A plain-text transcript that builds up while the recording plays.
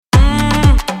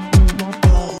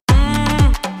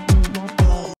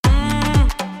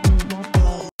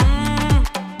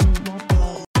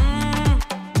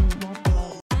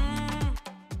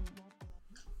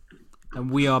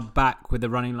we are back with the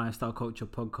Running Lifestyle Culture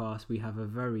podcast. We have a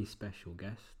very special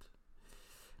guest,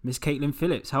 Miss Caitlin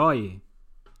Phillips. How are you?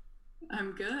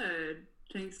 I'm good.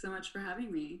 Thanks so much for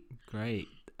having me. Great.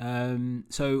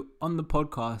 So on the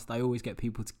podcast, I always get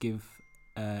people to give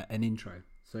an intro.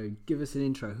 So give us an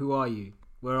intro. Who are you?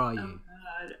 Where are you? Oh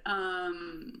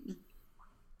God.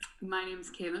 My name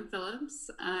is Caitlin Phillips.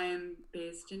 I'm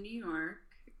based in New York.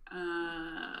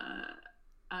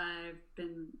 I've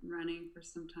been running for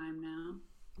some time now.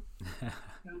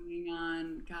 Going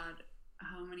on, God,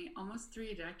 how many? Almost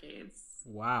 3 decades.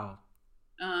 Wow.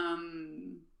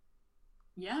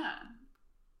 Yeah.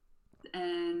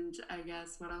 And I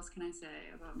guess what else can I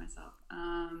say about myself?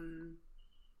 I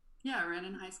ran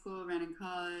in high school, ran in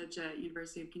college at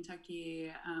University of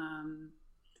Kentucky.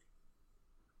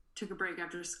 Took a break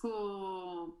after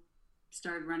school,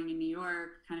 started running in New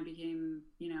York, kind of became,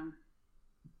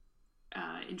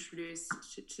 introduced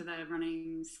to the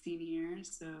running scene here.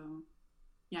 So,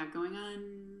 yeah, going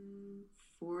on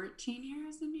 14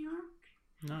 years in New York.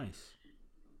 Nice.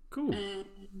 Cool. And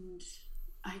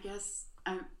I guess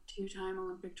I'm a 2-time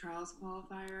Olympic trials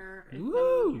qualifier. If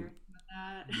Woo! anyone cares about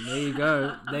that. There you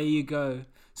go. There you go.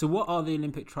 So what are the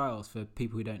Olympic trials for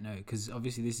people who don't know? Because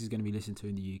obviously this is going to be listened to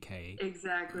in the UK.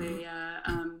 Exactly. Yeah.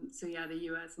 The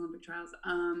U.S. Olympic trials.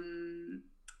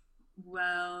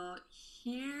 Well,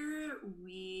 here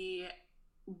we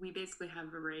basically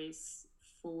have a race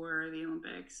for the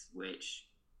Olympics, which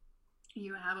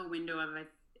you have a window of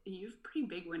you have a pretty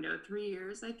big window, 3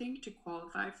 years, I think, to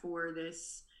qualify for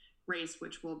this race,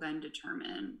 which will then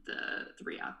determine the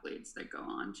 3 athletes that go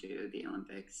on to the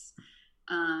Olympics.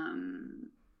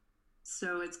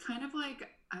 So it's kind of like,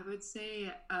 I would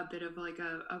say, a bit of like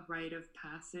a rite of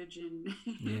passage in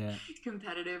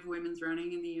competitive women's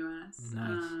running in the U.S.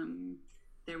 Nice.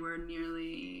 There were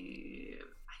nearly,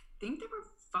 I think there were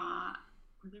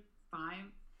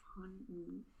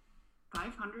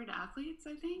 500 athletes,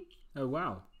 I think. Oh,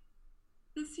 wow.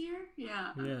 This year?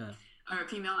 Yeah. Yeah. Or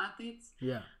female athletes.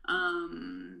 Yeah.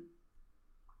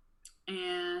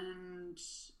 And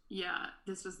yeah,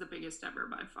 this was the biggest ever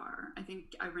by far. I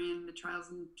think I ran the trials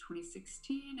in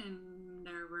 2016 and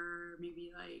there were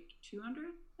maybe like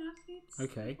 200 athletes.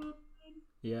 Okay.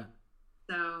 Yeah.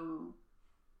 So,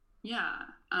 yeah.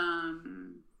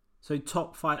 So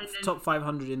top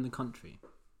 500 in the country.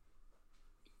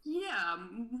 Yeah,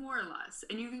 more or less.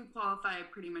 And you can qualify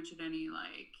pretty much at any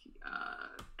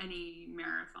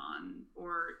marathon,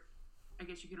 or I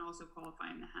guess you can also qualify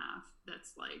in the half.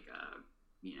 That's like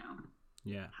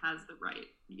has the right,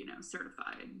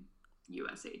 certified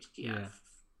USATF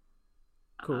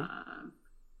cool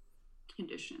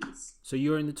conditions. So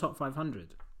you're in the top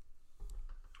 500.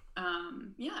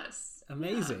 Yes.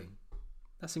 Amazing. Yeah.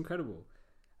 That's incredible.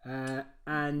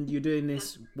 And you're doing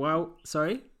this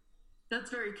sorry? That's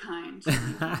very kind.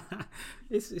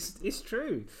 It's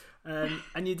true.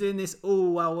 And you're doing this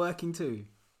all while working too.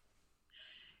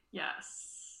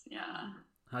 Yes. Yeah.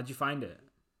 How'd you find it?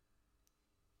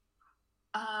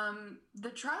 The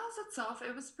trials itself,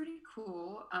 it was pretty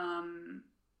cool.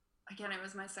 Again, it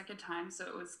was my second time, so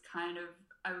it was kind of,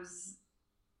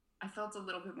 I felt a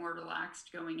little bit more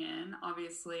relaxed going in.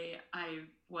 Obviously, I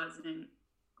wasn't,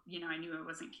 I knew I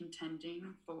wasn't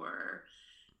contending for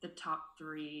the top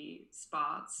 3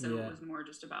 spots, so it was more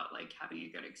just about like having a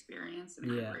good experience in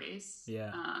a race.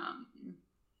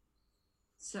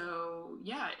 So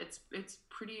yeah, it's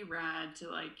pretty rad to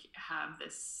like have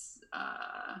this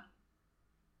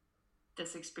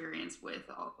this experience with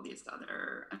all these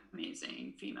other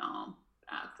amazing female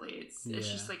athletes. It's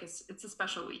just like it's a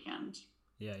special weekend.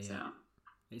 So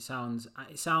it sounds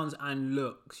and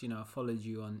looks, I followed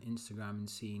you on Instagram and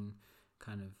seen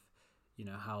kind of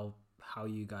how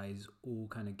you guys all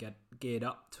kind of get geared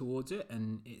up towards it,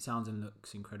 and it sounds and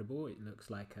looks incredible. It looks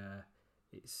like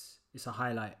it's a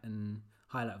highlight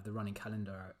of the running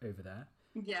calendar over there.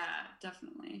 Yeah,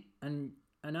 definitely. And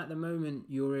at the moment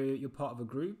you're part of a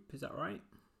group, is that right?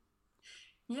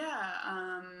 Yeah,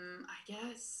 I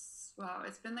guess, well,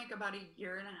 it's been like about 1.5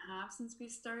 years since we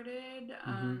started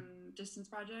Distance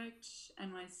Project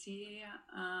NYC.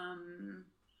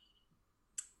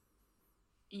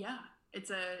 It's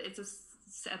a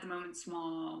at the moment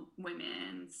small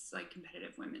women's, like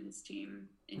competitive women's team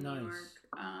in New York.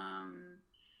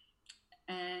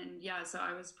 And yeah, so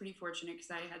I was pretty fortunate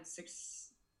because I had six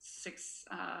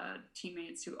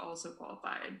teammates who also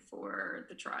qualified for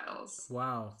the trials.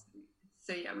 Wow.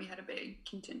 So yeah, we had a big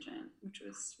contingent, which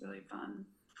was really fun.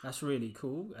 That's really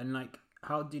cool. And like,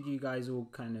 how did you guys all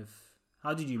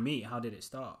how did you meet? How did it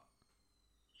start?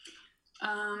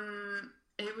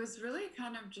 It was really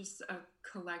kind of just a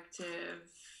collective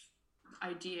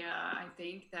idea, I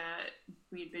think, that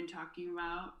we'd been talking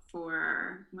about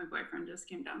for my boyfriend just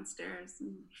came downstairs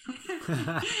and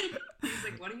he's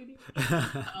like, what are you doing?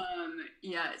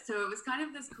 Yeah, so it was kind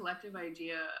of this collective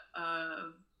idea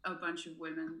of a bunch of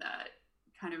women that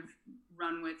kind of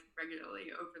run with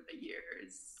regularly over the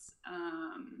years.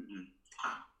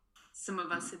 Some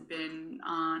of us had been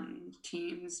on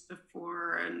teams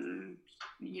before and,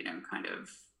 kind of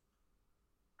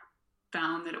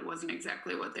found that it wasn't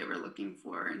exactly what they were looking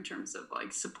for in terms of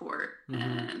like support.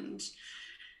 And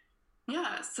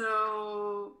yeah,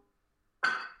 so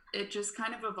it just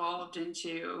kind of evolved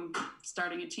into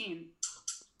starting a team.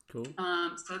 Cool.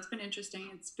 So it's been interesting.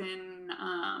 It's been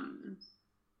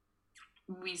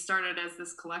we started as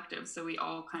this collective, so we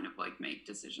all kind of like make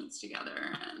decisions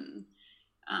together, and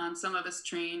some of us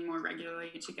train more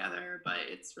regularly together, but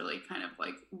it's really kind of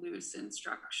like loose in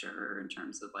structure in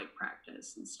terms of like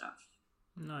practice and stuff.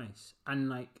 Nice. And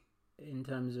like in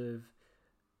terms of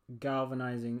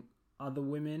galvanizing other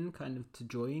women kind of to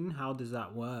join, how does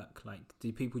that work? Like,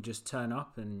 do people just turn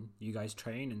up and you guys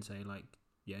train and say like,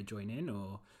 yeah, join in,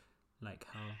 or like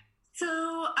how? So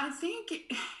I think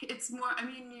it's more, I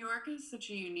mean, New York is such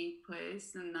a unique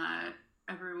place in that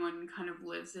everyone kind of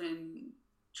lives in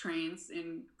trains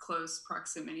in close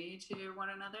proximity to one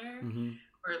another,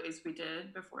 or at least we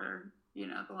did before,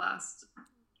 the last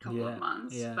couple of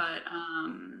months. Yeah. But,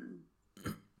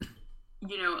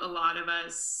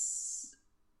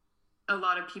 a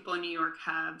lot of people in New York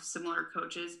have similar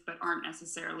coaches, but aren't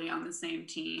necessarily on the same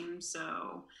team.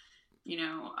 So,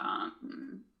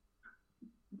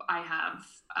 I have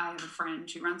a friend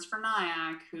who runs for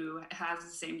NIAC who has the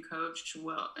same coach,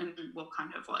 will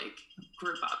kind of like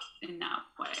group up in that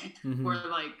way. Or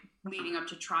like leading up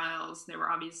to trials, there were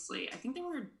obviously, I think there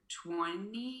were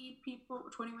 20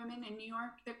 women in New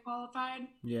York that qualified.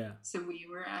 Yeah. So we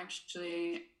were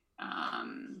actually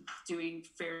doing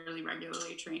fairly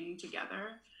regularly training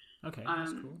together. Okay,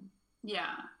 that's cool.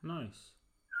 Yeah. Nice.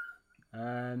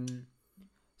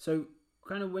 So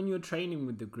kind of when you're training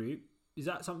with the group, is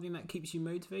that something that keeps you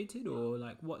motivated, or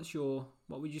like what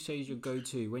would you say is your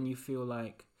go-to when you feel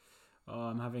like, oh,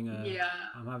 I'm having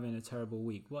a terrible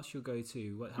week? What's your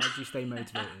go-to? How do you stay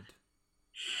motivated?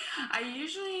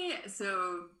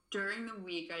 So during the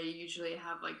week, I usually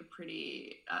have like a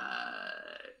pretty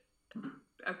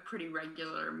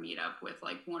regular meetup with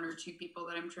like one or two people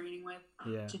that I'm training with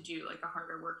to do like a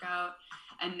harder workout.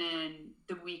 And then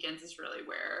the weekends is really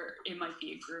where it might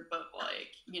be a group of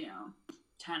like,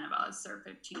 10 of us or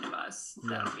 15 of us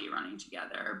that'll be running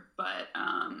together. But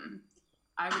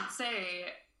I would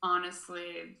say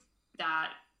honestly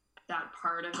that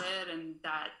part of it and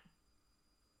that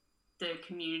the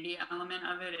community element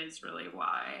of it is really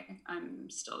why I'm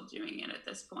still doing it at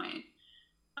this point.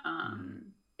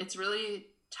 It's really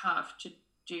tough to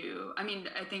do. I mean,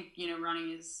 I think,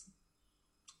 running is,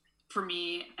 for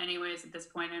me anyways, at this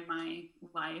point in my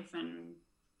life and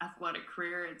athletic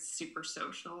career, it's super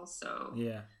social. So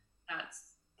yeah,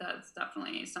 that's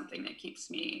definitely something that keeps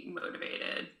me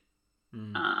motivated,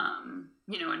 and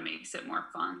makes it more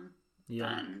fun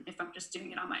than if I'm just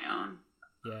doing it on my own.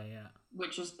 Yeah.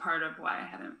 Which is part of why I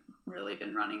haven't really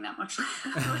been running that much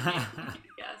lately, I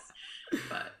guess.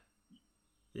 But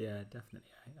yeah,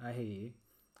 definitely. I hear you.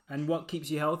 And what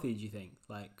keeps you healthy, do you think?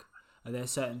 Like, are there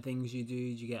certain things you do?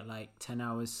 Do you get like 10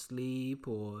 hours sleep,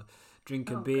 or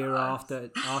drink a beer after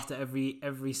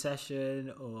every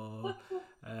session, or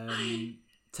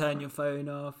turn your phone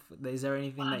off? Is there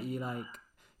anything that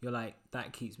you're like,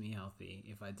 that keeps me healthy?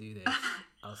 If I do this,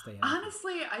 I'll stay healthy.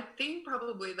 Honestly, I think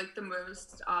probably like the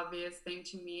most obvious thing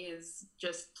to me is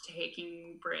just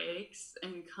taking breaks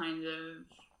and kind of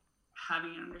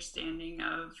having an understanding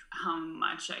of how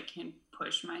much I can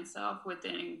push myself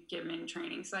within a given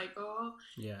training cycle.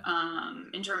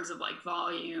 In terms of like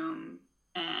volume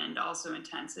and also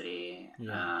intensity.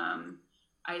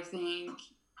 I think,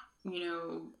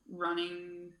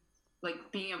 running,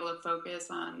 like being able to focus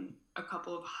on a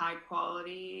couple of high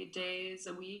quality days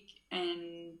a week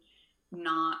and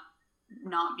not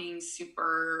being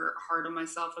super hard on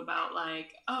myself about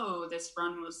like, oh, this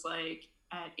run was like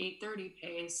at 8:30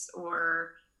 pace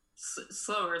or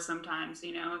slower sometimes,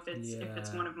 if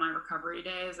it's one of my recovery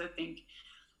days. I think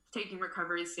taking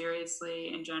recovery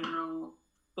seriously in general,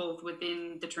 both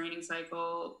within the training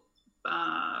cycle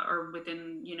or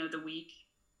within, the week,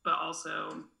 but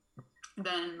also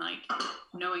then like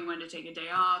knowing when to take a day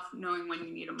off, knowing when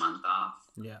you need a month off.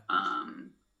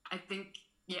 I think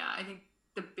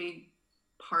the big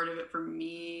part of it for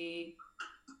me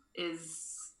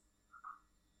is,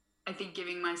 I think,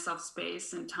 giving myself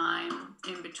space and time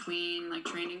in between like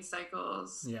training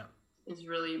cycles is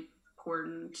really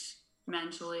important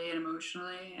mentally and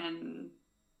emotionally, and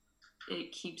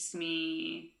it keeps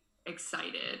me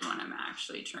excited when I'm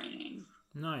actually training.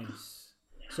 Nice.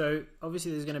 So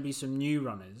obviously there's going to be some new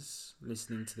runners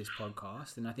listening to this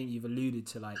podcast, and I think you've alluded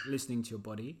to like listening to your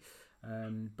body,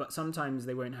 but sometimes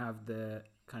they won't have the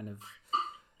kind of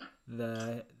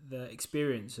the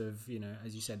experience of, you know,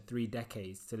 as you said, 3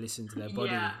 decades to listen to their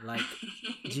body. Yeah. Like,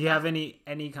 do you have any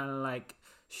kind of like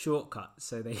shortcuts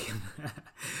so they can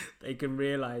they can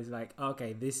realize like,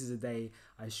 okay, this is a day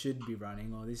I should be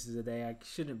running, or this is a day I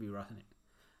shouldn't be running?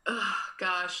 Oh,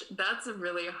 gosh, that's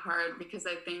really hard, because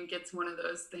I think it's one of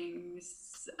those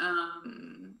things,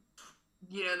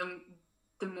 you know,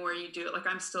 the more you do it, like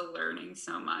I'm still learning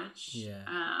so much. Yeah.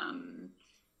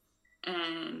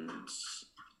 And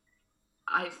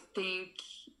I think,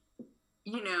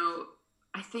 you know,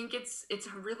 I think it's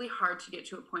really hard to get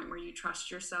to a point where you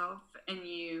trust yourself and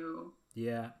you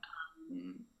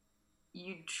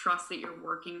trust that you're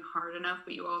working hard enough,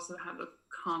 but you also have the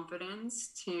confidence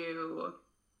to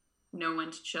know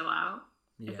when to chill out,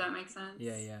 if that makes sense.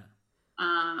 Yeah.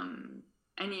 And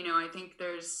you know, I think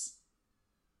there's,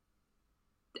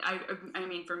 I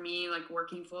mean, for me, like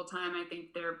working full time, I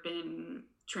think there have been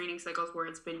training cycles where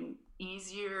it's been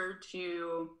easier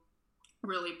to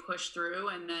really push through,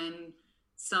 and then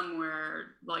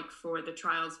somewhere like for the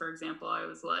trials, for example, I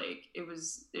was like,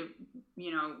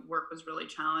 you know, work was really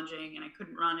challenging and I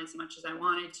couldn't run as much as I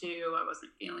wanted to. I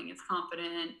wasn't feeling as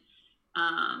confident.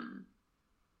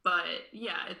 But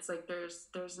yeah, it's like there's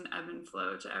an ebb and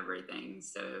flow to everything.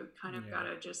 So kind of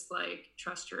gotta just like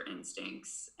trust your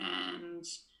instincts. And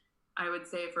I would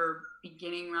say for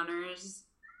beginning runners,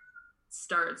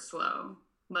 start slow.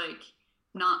 Like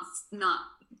not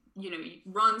you know,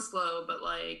 run slow, but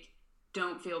like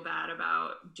don't feel bad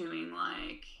about doing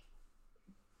like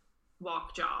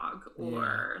walk jog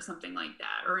or something like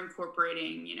that, or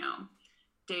incorporating, you know,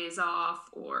 days off,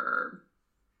 or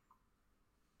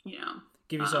you know,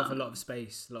 give yourself a lot of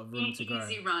space, a lot of room to grow.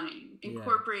 Easy running.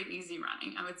 Incorporate easy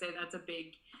running. I would say that's a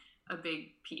big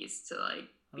piece to like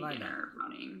beginner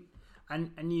running.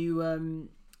 And you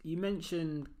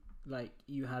mentioned like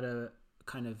you had a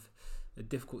kind of a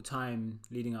difficult time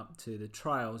leading up to the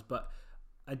trials, but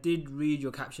I did read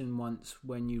your caption once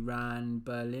when you ran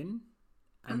Berlin,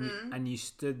 and you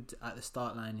stood at the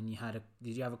start line and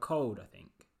did you have a cold, I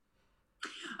think?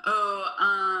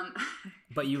 Oh,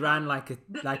 but you ran like a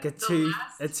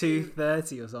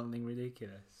 2:30 or something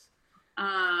ridiculous.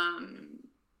 I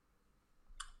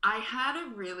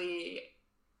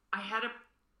had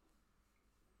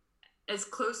as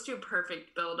close to a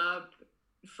perfect build up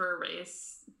for a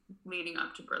race leading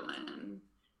up to Berlin.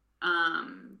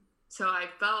 So I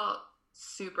felt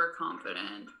super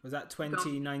confident. Was that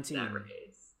 2019? That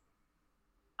race.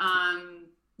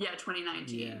 Yeah,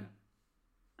 2019. Yeah.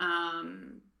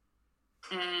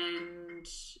 And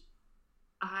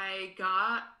I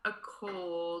got a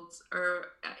cold,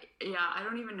 or I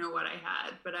don't even know what I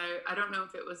had, but I don't know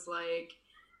if it was like,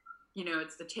 you know,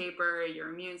 it's the taper,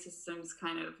 your immune system's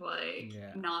kind of like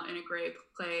not in a great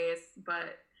place,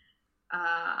 but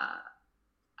I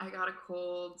got a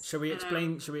cold. Should we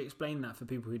explain that for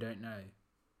people who don't know?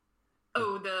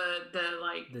 Oh,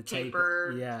 the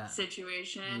taper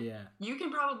situation. Yeah. You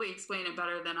can probably explain it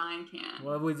better than I can.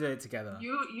 Well, we'll do it together.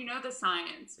 You know the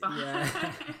science behind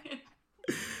it.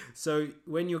 So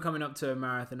when you're coming up to a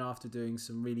marathon after doing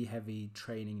some really heavy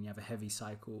training, and you have a heavy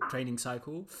training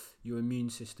cycle, your immune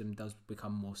system does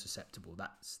become more susceptible.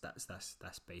 That's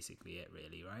basically it,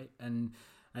 really, right? And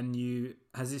you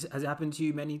has it happened to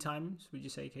you many times? Would you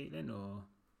say, Caitlin, or?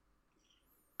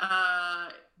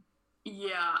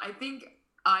 Yeah, I think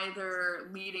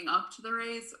either leading up to the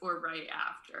race or right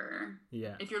after.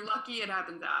 Yeah. If you're lucky, it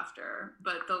happens after.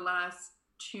 But the last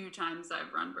 2 times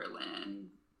I've run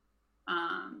Berlin,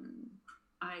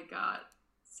 I got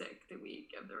sick the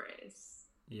week of the race.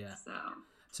 Yeah.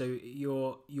 So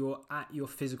you're at your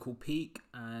physical peak,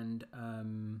 and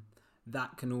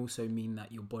that can also mean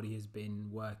that your body has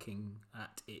been working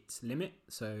at its limit.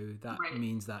 So that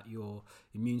means that your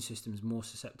immune system is more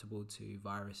susceptible to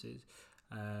viruses.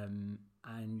 And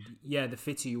the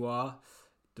fitter you are,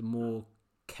 the more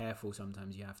careful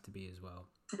sometimes you have to be as well.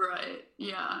 Right.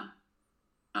 Yeah.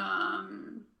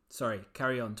 Sorry,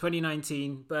 carry on.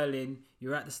 2019 Berlin.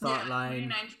 You're at the start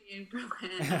line. 2019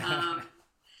 Berlin.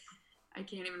 I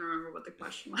can't even remember what the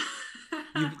question was.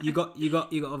 you got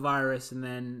a virus, and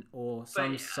then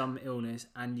some illness,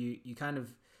 and you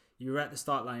were at the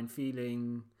start line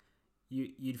feeling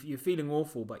you're feeling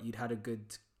awful, but you'd had a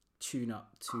good tune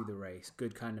up to the race,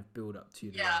 good kind of build up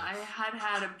to the race. Yeah, I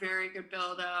had a very good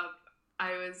build up.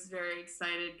 I was very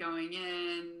excited going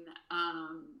in.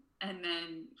 And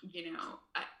then, you know,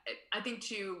 I think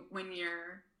too, when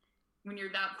you're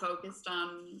that focused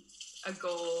on a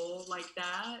goal like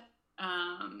that,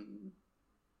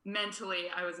 mentally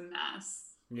I was a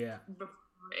mess. Yeah. Before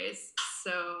the race.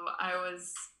 So I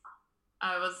was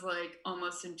like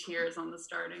almost in tears on the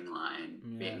starting line,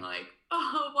 being like,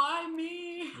 oh, why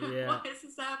me? Yeah. Why is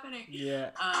this happening?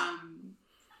 Yeah.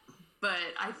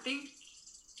 But I think,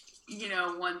 you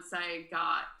know, once I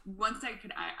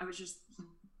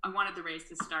wanted the race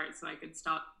to start so I could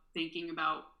stop thinking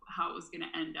about how it was going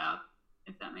to end up,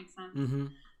 if that makes sense. Mm-hmm.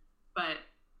 But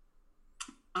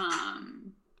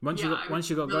once you got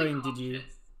really going, cautious.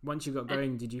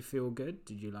 did you feel good?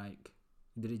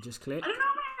 Did it just click? I don't know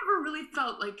if I ever really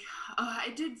felt like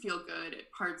I did feel good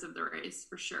at parts of the race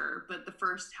for sure, but the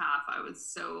first half I was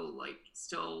so like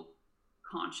still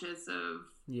conscious of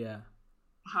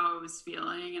how I was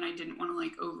feeling, and I didn't want to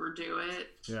like overdo it.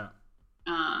 Yeah.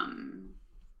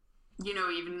 You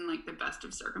know, even like the best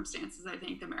of circumstances, I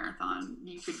think the marathon,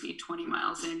 you could be 20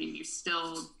 miles in and you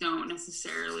still don't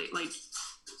necessarily like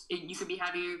you could be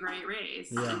having a great race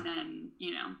and then,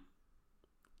 you know,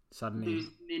 suddenly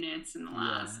lose minutes in the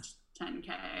last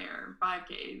 10K or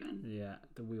 5K even. Yeah,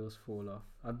 the wheels fall off.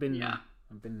 I've been there.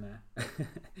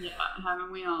 Yeah,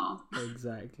 haven't we all?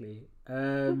 Exactly.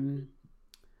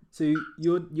 So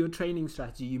your training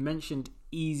strategy, you mentioned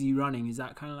easy running. Is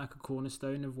that kind of like a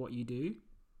cornerstone of what you do?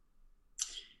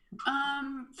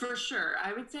 For sure.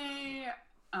 I would say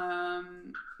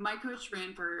my coach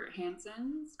ran for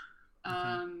Hansen's.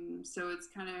 So it's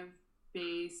kind of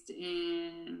based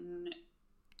in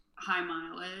high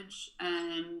mileage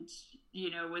and,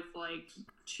 you know, with like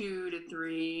 2 to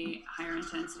 3 higher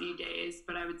intensity days,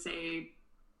 but I would say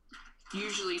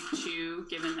usually 2,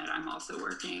 given that I'm also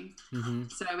working. Mm-hmm.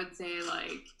 So I would say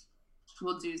like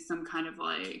we'll do some kind of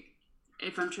like,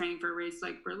 if I'm training for a race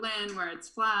like Berlin where it's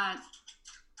flat,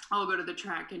 I'll go to the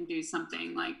track and do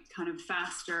something like kind of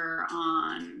faster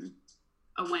on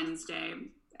a Wednesday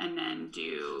and then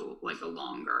do like a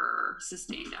longer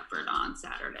sustained effort on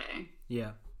Saturday.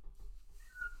 Yeah.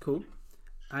 Cool.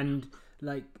 And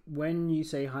like when you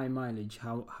say high mileage,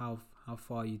 how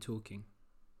far are you talking?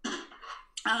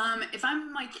 If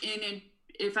I'm like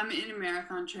if I'm in a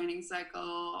marathon training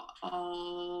cycle,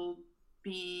 I'll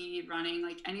be running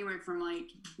like anywhere from like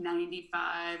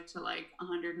 95 to like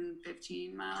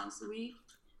 115 miles a week.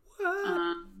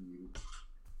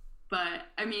 But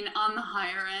I mean, on the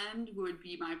higher end would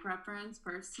be my preference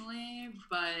personally.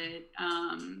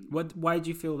 But why do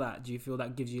you feel that? Do you feel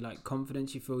that gives you like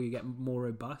confidence? You feel you get more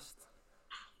robust?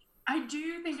 I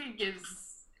do think it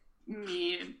gives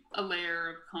me a layer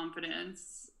of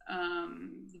confidence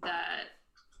that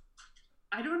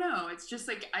I don't know. It's just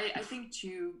like I think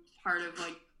too, part of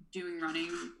like doing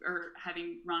running or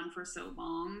having run for so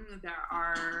long, there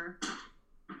are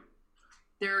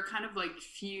kind of like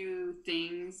few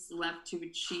things left to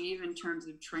achieve in terms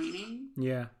of training.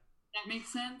 Yeah. That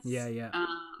makes sense? Yeah.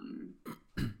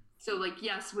 So like,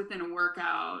 yes, within a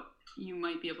workout, you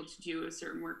might be able to do a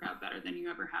certain workout better than you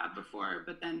ever have before.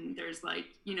 But then there's like,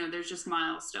 you know, there's just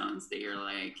milestones that you're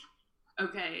like,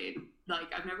 okay,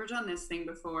 like I've never done this thing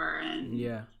before. And,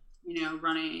 you know,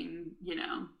 running, you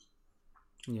know,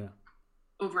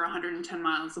 over 110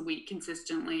 miles a week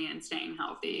consistently and staying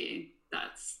healthy,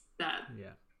 that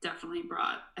definitely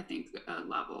brought, I think, a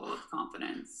level of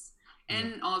confidence.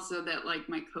 And also that like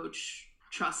my coach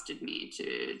trusted me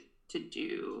to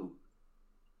do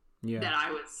that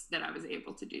I was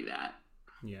able to do that.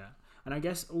 Yeah. And I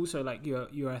guess also like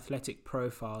your athletic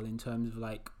profile in terms of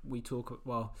like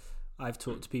I've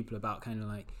talked to people about kind of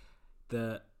like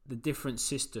the different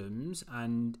systems,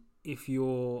 and if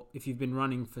you've been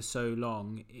running for so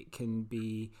long, it can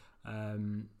be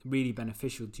really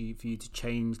beneficial for you to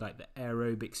change like the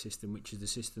aerobic system, which is the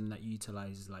system that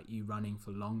utilizes like you running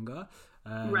for longer,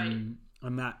 right?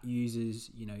 And that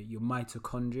uses, you know, your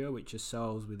mitochondria, which are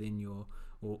cells within your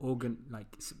organ, like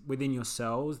within your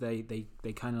cells. They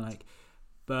kind of like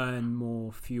burn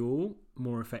more fuel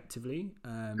more effectively,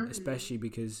 especially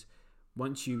because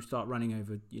once you start running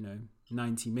over, you know,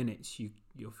 90 minutes,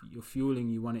 you're fueling,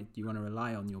 you want to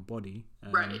rely on your body,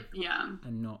 right? Yeah,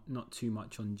 and not too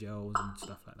much on gels and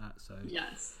stuff like that. So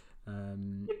yes, give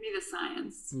me the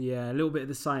science. Yeah, a little bit of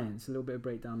the science, a little bit of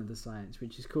breakdown of the science,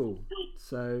 which is cool.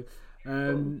 So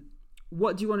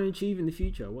what do you want to achieve in the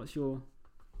future? What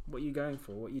are you going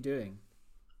for? What are you doing?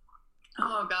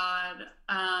 Oh God,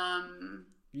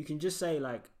 you can just say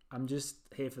like, I'm just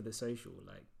here for the social,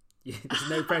 like there's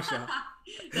no pressure.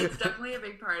 That's definitely a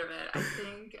big part of it. I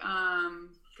think,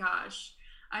 gosh,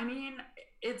 I mean,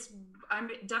 I'm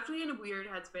definitely in a weird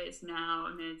headspace now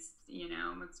amidst,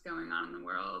 what's going on in the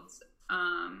world.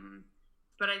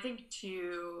 But I think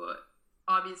too,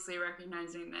 obviously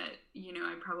recognizing that,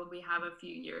 I probably have a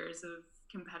few years of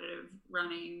competitive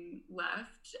running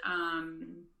left,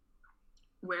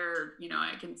 where,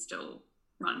 I can still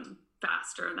run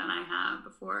faster than I have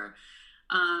before.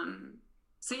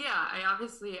 So yeah, I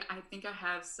think I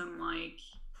have some like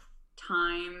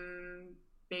time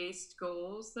based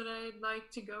goals that I'd like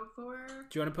to go for. Do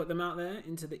you want to put them out there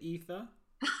into the ether?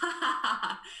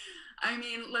 I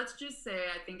mean, let's just say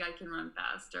I think I can run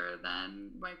faster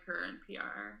than my current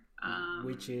PR.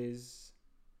 Which is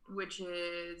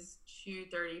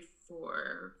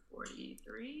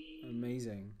 2:34:43.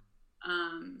 Amazing.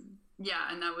 Yeah,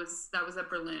 and that was at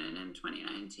Berlin in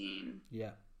 2019.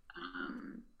 Yeah.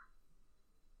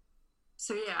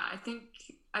 So yeah, I think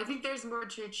there's more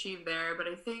to achieve there, but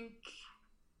I think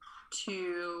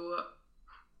too,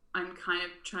 I'm kind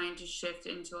of trying to shift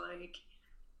into like,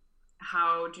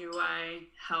 how do I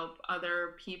help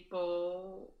other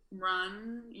people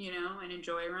run, and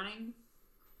enjoy running?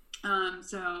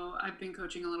 So I've been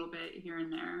coaching a little bit here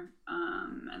and there,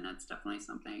 and that's definitely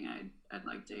something I'd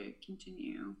like to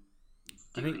continue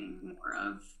doing more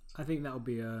of. I think that'll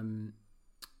be an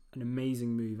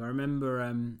amazing move. I remember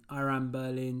I ran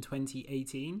Berlin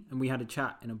 2018, and we had a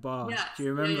chat in a bar. Yes. Do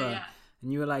you remember? Yeah.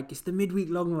 And you were like, it's the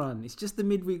midweek long run. It's just the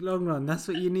midweek long run. That's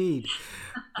what you need.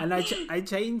 And I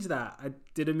changed that. I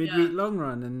did a midweek long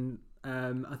run.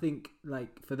 And I think,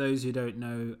 like, for those who don't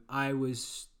know, I'm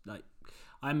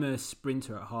a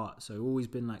sprinter at heart. So I've always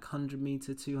been like 100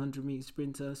 meter, 200 meter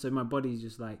sprinter. So my body's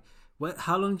just like,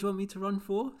 how long do you want me to run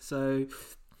for? So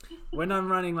when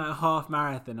I'm running like a half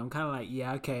marathon, I'm kind of like,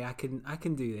 yeah, okay, I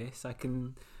can do this. I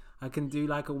can do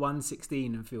like a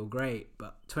 1:16 and feel great,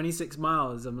 but 26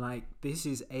 miles, I'm like, this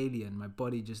is alien. My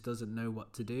body just doesn't know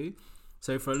what to do.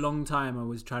 So for a long time, I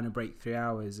was trying to break 3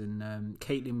 hours, and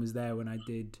Caitlin was there when I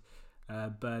did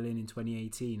Berlin in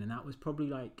 2018, and that was probably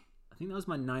like, I think that was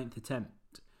my 9th attempt.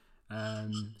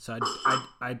 So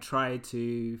I tried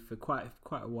to for quite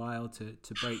a while to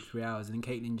break 3 hours, and then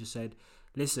Caitlin just said,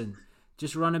 "Listen,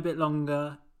 just run a bit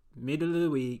longer, middle of the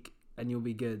week, and you'll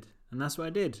be good." And that's what I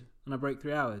did. And I broke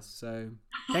 3 hours. So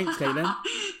thanks, Caitlin.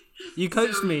 You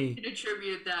coached me. You can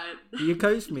attribute that. You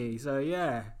coached me. So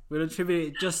yeah, we'll attribute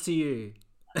it just to you.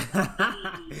 That's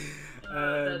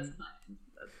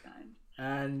kind.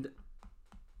 And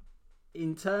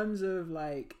in terms of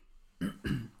like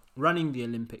running the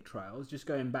Olympic trials, just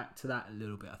going back to that a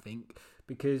little bit, I think,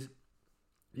 because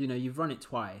you've run it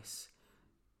twice.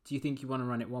 Do you think you want to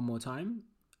run it one more time?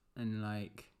 And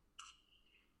like,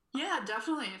 yeah,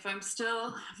 definitely. If I'm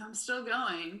still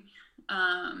going,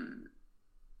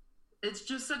 it's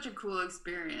just such a cool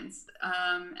experience.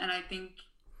 And I think,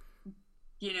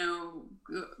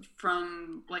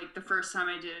 from like the first time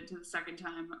I did it to the second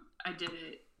time I did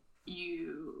it,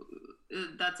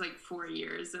 that's like 4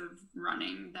 years of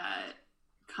running that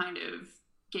kind of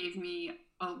gave me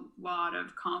a lot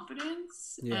of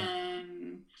confidence. Yeah.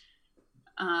 And,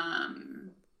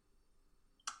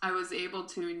 I was able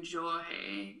to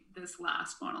enjoy this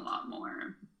last one a lot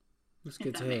more. That's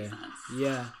good to hear.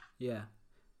 Yeah.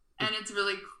 And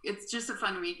it's just a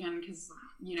fun weekend because,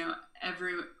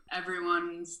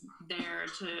 everyone's there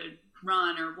to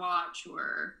run or watch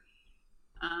or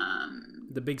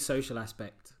the big social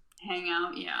aspect. Hang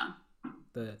out, yeah.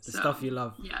 The stuff you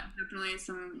love. Yeah, definitely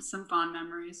some fond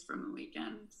memories from the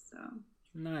weekend. So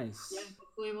nice. Yeah,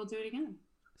 hopefully we'll do it again.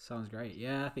 Sounds great.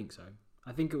 Yeah, I think so.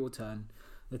 I think it will turn.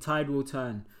 The tide will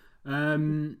turn.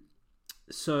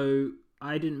 So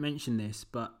I didn't mention this,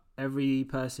 but every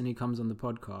person who comes on the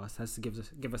podcast has to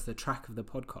give us the track of the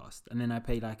podcast, and then I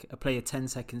play a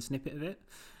 10-second snippet of it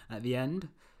at the end.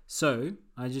 So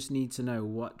I just need to know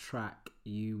what track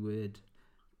you would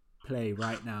play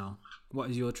right now. What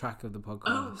is your track of the podcast?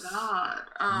 Oh God.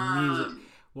 Music.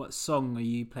 What song are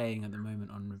you playing at the moment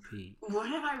on repeat? What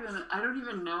have I been? I don't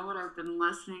even know what I've been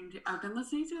listening to. I've been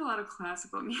listening to a lot of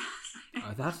classical music.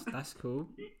 Oh, that's cool.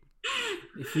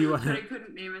 If you want, but I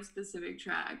couldn't name a specific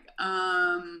track.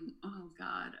 Oh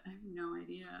God, I have no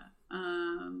idea.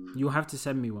 You'll have to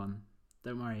send me one.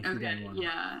 Don't worry if you don't want.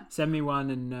 Yeah. Send me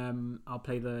one, and I'll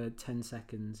play the 10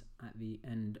 seconds at the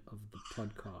end of the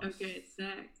podcast. Okay,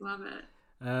 sick. Love it.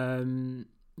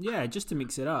 Yeah, just to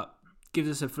mix it up. Gives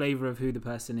us a flavour of who the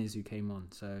person is who came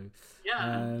on. So yeah,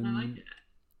 I like it.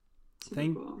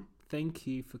 Thank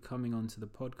you for coming on to the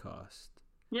podcast.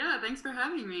 Yeah, thanks for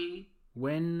having me.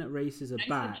 When races are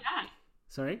back. To chat.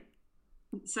 Sorry?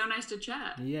 So nice to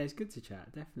chat. Yeah, it's good to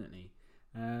chat, definitely.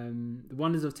 The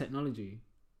wonders of technology.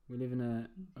 We live in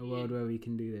a world where we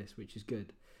can do this, which is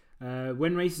good.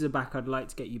 When races are back, I'd like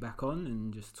to get you back on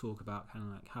and just talk about kind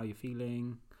of like how you're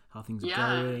feeling, how things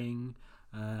are going.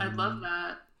 I'd love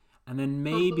that. And then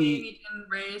maybe hopefully we can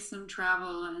race and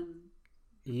travel and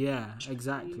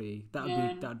exactly.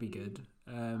 That'd be good.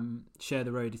 Share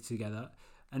the road together,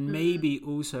 and maybe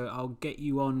also I'll get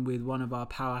you on with one of our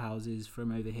powerhouses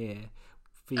from over here.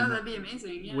 That'd be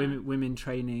amazing. Yeah. Women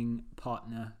training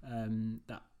partner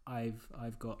that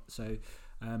I've got. So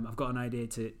I've got an idea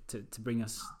to bring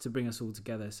us all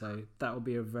together. So that will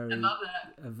be a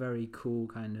very cool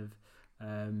kind of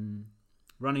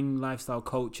running lifestyle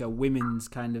culture women's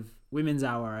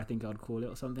hour, I think I'd call it,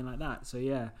 or something like that. So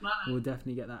yeah, we'll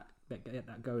definitely get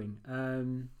that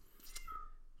going.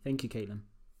 Thank you, Caitlin.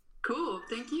 Cool,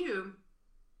 thank you.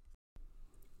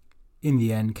 In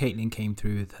the end, Caitlin came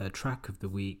through with her track of the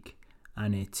week,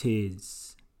 and it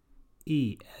is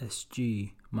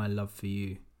ESG, My Love for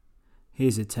You.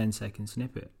 Here's a 10-second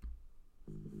snippet.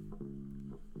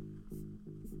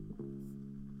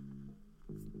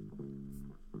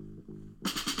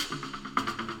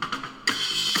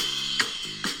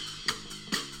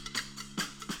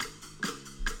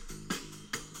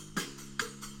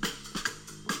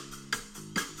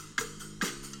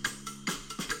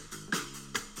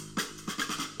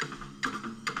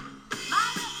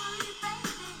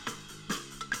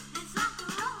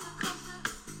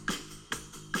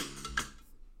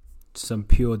 Some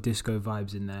pure disco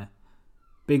vibes in there.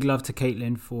 Big love to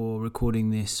Caitlin for recording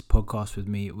this podcast with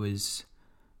me. It was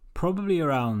probably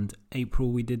around April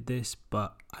we did this,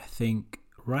 but I think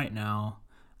right now,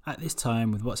 at this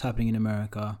time, with what's happening in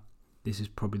America, this is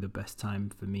probably the best time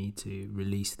for me to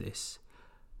release this.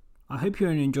 I hope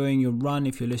you're enjoying your run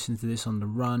if you're listening to this on the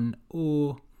run,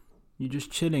 or you're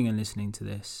just chilling and listening to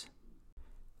this.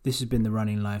 This has been the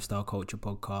Running Lifestyle Culture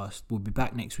Podcast. We'll be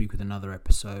back next week with another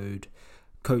episode.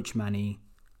 Coach Manny,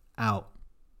 out.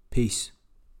 Peace.